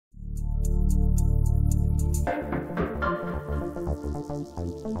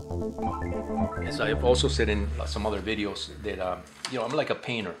As I've also said in some other videos that I'm like a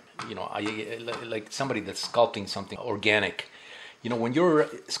painter. I like somebody that's sculpting something organic. When you're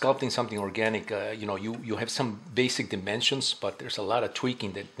sculpting something organic, you have some basic dimensions, but there's a lot of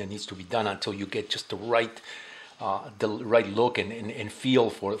tweaking that needs to be done until you get just the right look and feel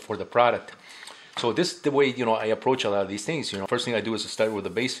for the product. So this is the way I approach a lot of these things. First thing I do is I start with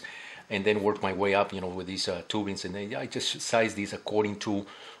the base, and then work my way up. With these tubings, and then I just size these according to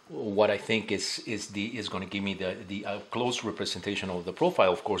what I think is going to give me the close representation of the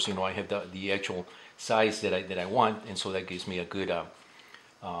profile. Of course, I have the actual size that I want, and so that gives me a good a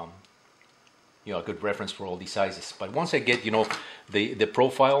good reference for all these sizes. But once I get the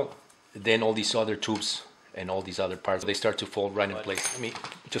profile, then all these other tubes and all these other parts, they start to fall right in place. Let me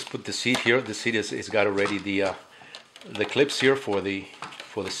just put the seat here. The seat is got already the clips here for the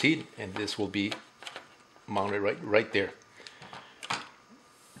seat, and this will be mounted right there.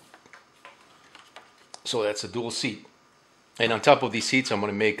 So that's a dual seat, and on top of these seats, I'm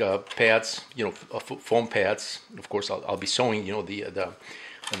going to make pads, foam pads. Of course, I'll be sewing, the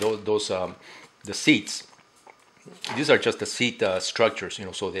seats. These are just the seat structures,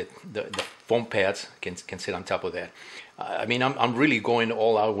 so that the foam pads can sit on top of that. I'm really going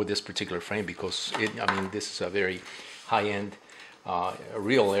all out with this particular frame because this is a very high-end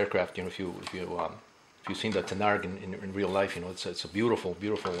real aircraft. If you've seen the Tanarg in real life, it's a beautiful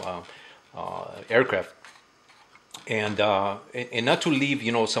aircraft. And not to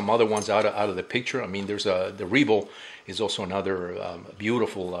leave some other ones out of the picture. There's the Revo is also another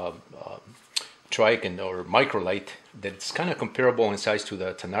beautiful Trike or Microlight that's kind of comparable in size to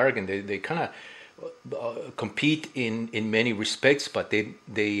the Tanarg, and they kind of compete in many respects, but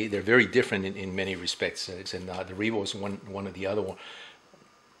they're very different in many respects. And the Revo is one of the other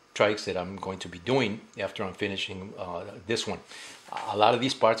Trikes that I'm going to be doing after I'm finishing this one. A lot of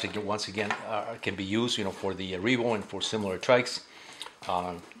these parts, once again, can be used, for the Revo and for similar Trikes,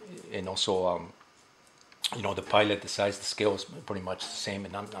 and also, the pilot, the size, the scale is pretty much the same.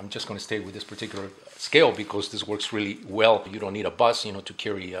 And I'm just going to stay with this particular scale because this works really well. You don't need a bus, to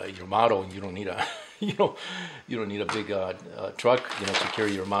carry your model, and you don't need a, you don't need a big truck, to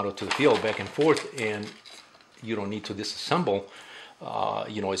carry your model to the field back and forth, and you don't need to disassemble,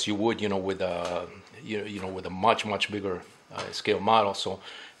 as you would, with a, with a much bigger scale model. So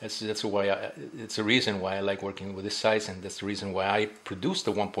that's why it's the reason why I like working with this size, and that's the reason why I produce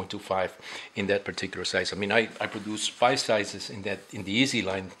the 1.25 in that particular size. I produce 5 sizes in the easy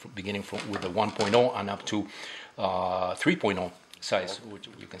line, beginning with the 1.0 and up to 3.0 size, which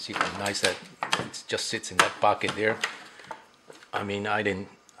you can see how nice that it just sits in that pocket there.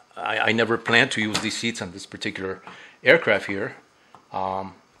 I never planned to use these seats on this particular aircraft here,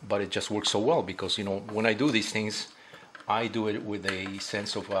 but it just works so well because when I do these things, I do it with a good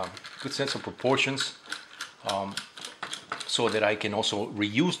sense of proportions, so that I can also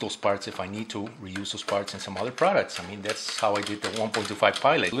reuse those parts if I need to reuse those parts in some other products. That's how I did the 1.25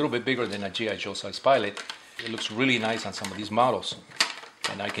 Pilot. A little bit bigger than a G.I. Joe size Pilot. It looks really nice on some of these models,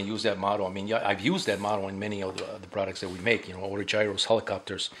 and I can use that model. I've used that model in many of the products that we make. Autogyros,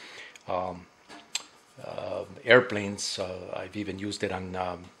 helicopters, airplanes. I've even used it on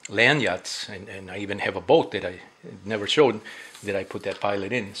land yachts, and I even have a boat that I never showed that I put that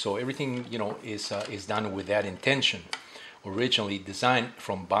pilot in. So everything is done with that intention. Originally designed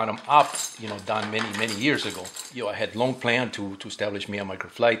from bottom up, done many years ago. I had long planned to establish Mia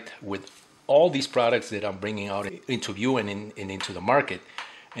Microflight with all these products that I'm bringing out into view and into the market.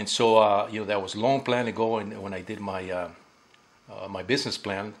 And so that was long plan ago. And when I did my my business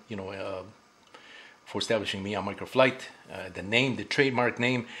plan, for establishing Mia Microflight, the name, the trademark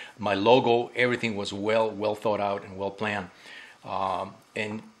name, my logo, everything was well thought out and well planned.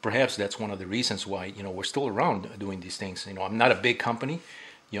 And perhaps that's one of the reasons why we're still around doing these things. I'm not a big company.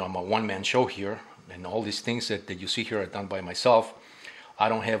 I'm a one-man show here, and all these things that you see here are done by myself. I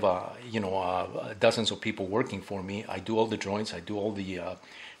don't have dozens of people working for me. I do all the drawings. I do all the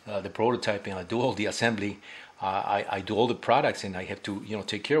prototyping. I do all the assembly. I do all the products, and I have to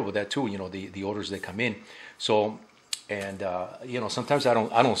take care of that too. The orders that come in. So, and sometimes I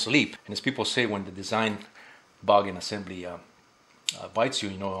don't sleep. And as people say, when the design bug in assembly bites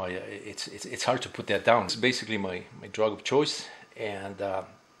you, it's hard to put that down. It's basically my drug of choice, and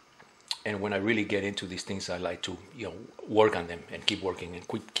when I really get into these things, I like to work on them and keep working and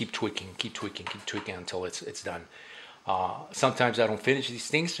keep tweaking until it's done. Sometimes I don't finish these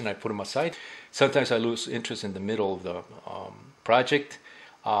things and I put them aside. Sometimes I lose interest in the middle of the project.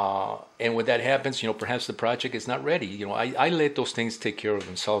 And when that happens, perhaps the project is not ready. I let those things take care of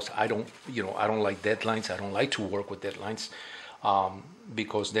themselves. I don't like deadlines. I don't like to work with deadlines,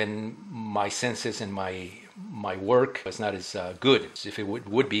 because then my senses and my work is not as good as if it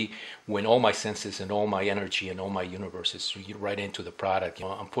would be when all my senses and all my energy and all my universe is right into the product.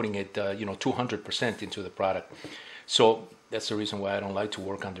 I'm putting it 200% into the product. So that's the reason why I don't like to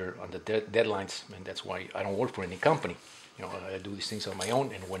work under deadlines, and that's why I don't work for any company. I do these things on my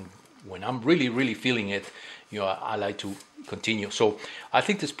own, and when I'm really feeling it, I like to continue. So I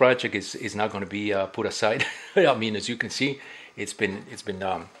think this project is not going to be put aside. I mean, as you can see, it's been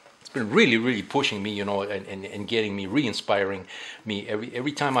really pushing me, and getting me, re-inspiring me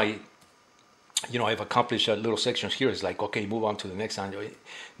every time I've accomplished a little sections here. It's like, okay, move on to the next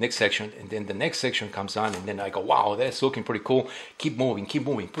section, and then the next section comes on, and then I go, wow, that's looking pretty cool. Keep moving,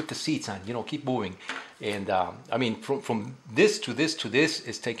 put the seats on, keep moving. And I mean, from this to this to this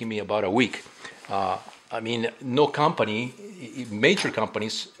is taking me about a week. I mean, no company, major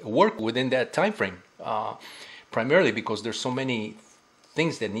companies, work within that time frame, primarily because there's so many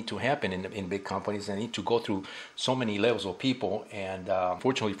things that need to happen in big companies. I need to go through so many levels of people, and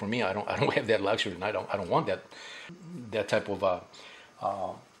fortunately for me, I don't have that luxury, and I don't want that type of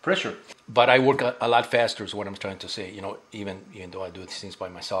pressure. But I work a lot faster, is what I'm trying to say. Even though I do these things by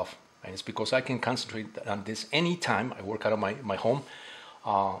myself, and it's because I can concentrate on this anytime I work out of my home.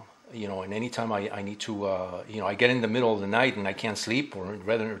 And anytime I need to, I get in the middle of the night and I can't sleep, or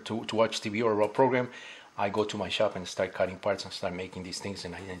rather to watch TV or a program, I go to my shop and start cutting parts and start making these things,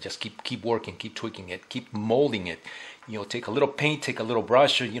 and I just keep working, keep tweaking it, keep molding it. Take a little paint, take a little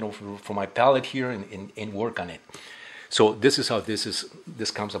brush, for my palette here, and work on it. So this is how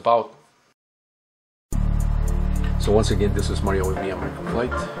this comes about. So once again, this is Mario with me on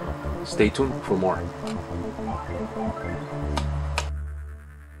Microlight. Stay tuned for more.